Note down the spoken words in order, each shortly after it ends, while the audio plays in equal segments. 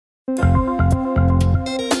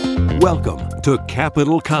Welcome to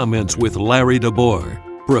Capital Comments with Larry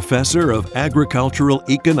DeBoer, Professor of Agricultural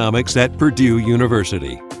Economics at Purdue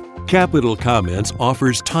University. Capital Comments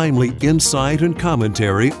offers timely insight and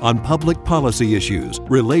commentary on public policy issues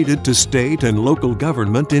related to state and local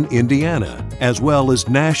government in Indiana, as well as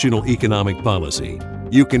national economic policy.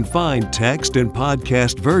 You can find text and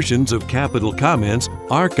podcast versions of Capital Comments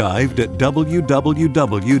archived at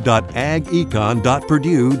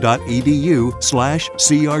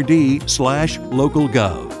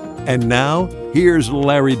www.agecon.purdue.edu/crd/localgov. And now, here's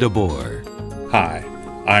Larry DeBoer. Hi,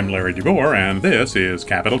 I'm Larry DeBoer, and this is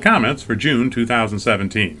Capital Comments for June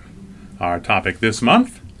 2017. Our topic this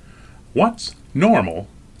month: what's normal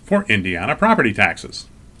for Indiana property taxes?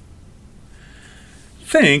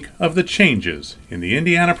 Think of the changes in the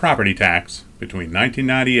Indiana property tax between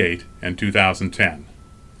 1998 and 2010.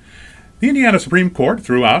 The Indiana Supreme Court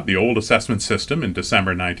threw out the old assessment system in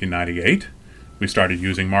December 1998. We started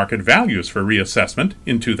using market values for reassessment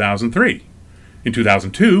in 2003. In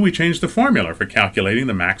 2002, we changed the formula for calculating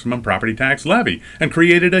the maximum property tax levy and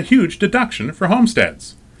created a huge deduction for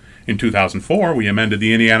homesteads. In 2004, we amended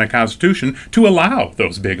the Indiana Constitution to allow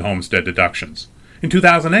those big homestead deductions. In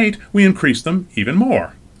 2008, we increased them even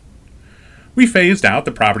more. We phased out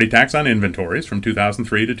the property tax on inventories from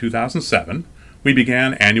 2003 to 2007. We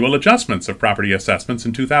began annual adjustments of property assessments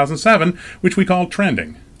in 2007, which we called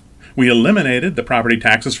trending. We eliminated the property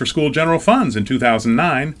taxes for school general funds in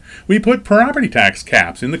 2009. We put property tax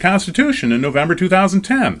caps in the Constitution in November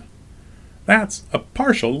 2010. That's a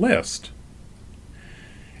partial list.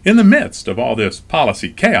 In the midst of all this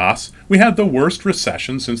policy chaos, we had the worst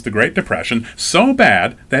recession since the Great Depression, so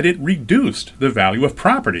bad that it reduced the value of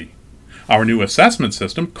property. Our new assessment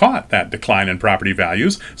system caught that decline in property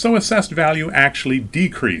values, so assessed value actually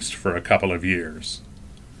decreased for a couple of years.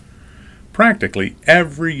 Practically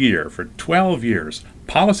every year for 12 years,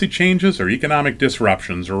 policy changes or economic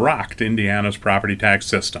disruptions rocked Indiana's property tax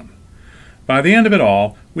system. By the end of it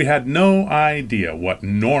all, we had no idea what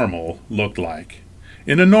normal looked like.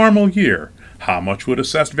 In a normal year, how much would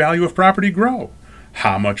assessed value of property grow?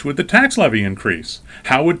 How much would the tax levy increase?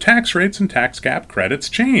 How would tax rates and tax cap credits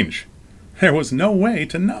change? There was no way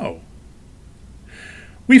to know.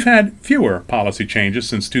 We've had fewer policy changes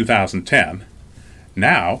since 2010.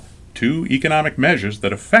 Now, two economic measures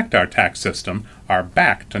that affect our tax system are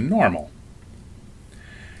back to normal.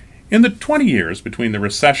 In the 20 years between the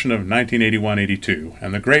recession of 1981-82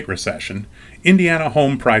 and the Great Recession, Indiana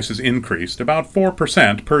home prices increased about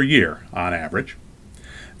 4% per year on average.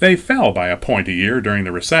 They fell by a point a year during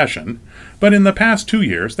the recession, but in the past 2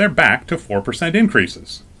 years they're back to 4%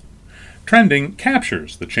 increases. Trending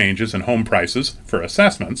captures the changes in home prices for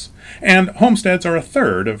assessments, and homesteads are a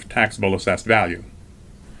third of taxable assessed value.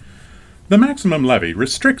 The maximum levy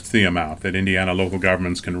restricts the amount that Indiana local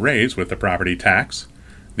governments can raise with the property tax.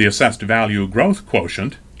 The Assessed Value Growth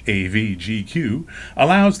Quotient, AVGQ,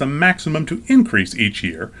 allows the maximum to increase each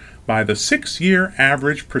year by the 6-year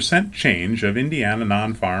average percent change of Indiana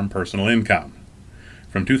non-farm personal income.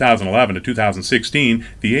 From 2011 to 2016,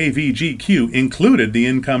 the AVGQ included the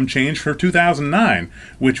income change for 2009,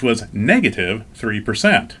 which was negative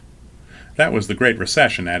 3%. That was the Great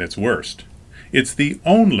Recession at its worst. It's the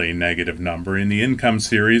only negative number in the income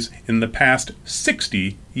series in the past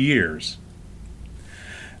 60 years.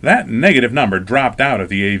 That negative number dropped out of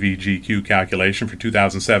the AVGQ calculation for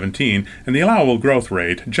 2017, and the allowable growth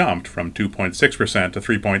rate jumped from 2.6% to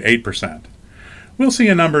 3.8%. We'll see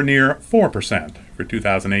a number near 4% for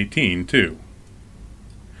 2018, too.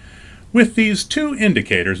 With these two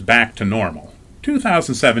indicators back to normal,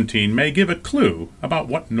 2017 may give a clue about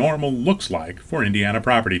what normal looks like for Indiana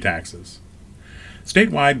property taxes.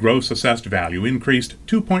 Statewide gross assessed value increased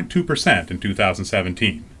 2.2% in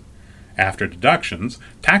 2017. After deductions,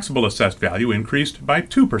 taxable assessed value increased by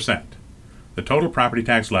 2%. The total property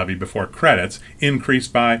tax levy before credits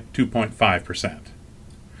increased by 2.5%.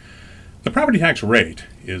 The property tax rate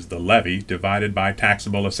is the levy divided by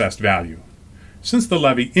taxable assessed value. Since the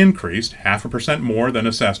levy increased 0.5% more than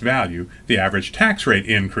assessed value, the average tax rate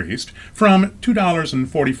increased from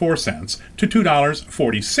 $2.44 to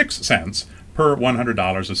 $2.46 per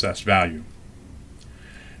 $100 assessed value.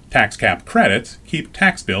 Tax cap credits keep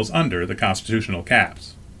tax bills under the constitutional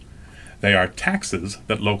caps. They are taxes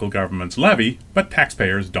that local governments levy, but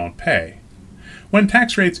taxpayers don't pay. When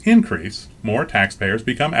tax rates increase, more taxpayers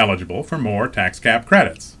become eligible for more tax cap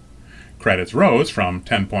credits. Credits rose from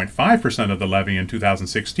 10.5% of the levy in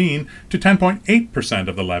 2016 to 10.8%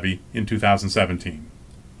 of the levy in 2017.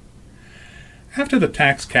 After the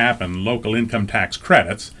tax cap and local income tax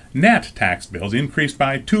credits, net tax bills increased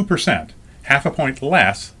by 2%, 0.5 point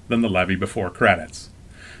less than the levy before credits.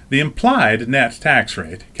 The implied net tax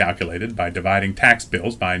rate, calculated by dividing tax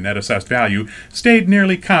bills by net assessed value, stayed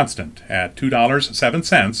nearly constant at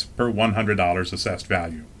 $2.07 per $100 assessed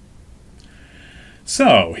value.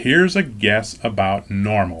 So, here's a guess about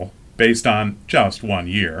normal, based on just 1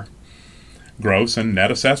 year. Gross and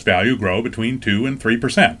net assessed value grow between 2 and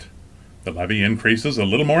 3%. The levy increases a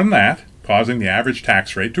little more than that, causing the average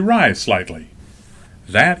tax rate to rise slightly.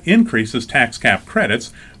 That increases tax cap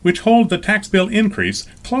credits, which hold the tax bill increase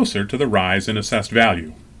closer to the rise in assessed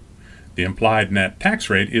value. The implied net tax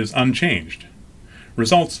rate is unchanged.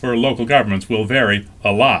 Results for local governments will vary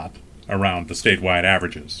a lot around the statewide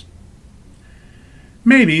averages.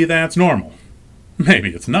 Maybe that's normal. Maybe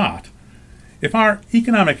it's not. If our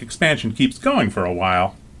economic expansion keeps going for a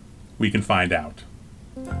while, we can find out.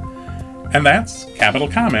 And that's Capital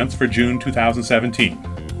Comments for June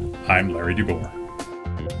 2017. I'm Larry DeBoer.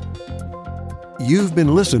 You've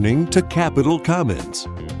been listening to Capital Comments.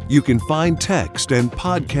 You can find text and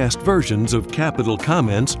podcast versions of Capital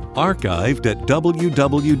Comments archived at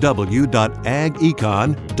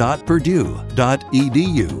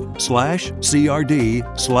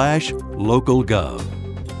www.agecon.purdue.edu/crd/localgov.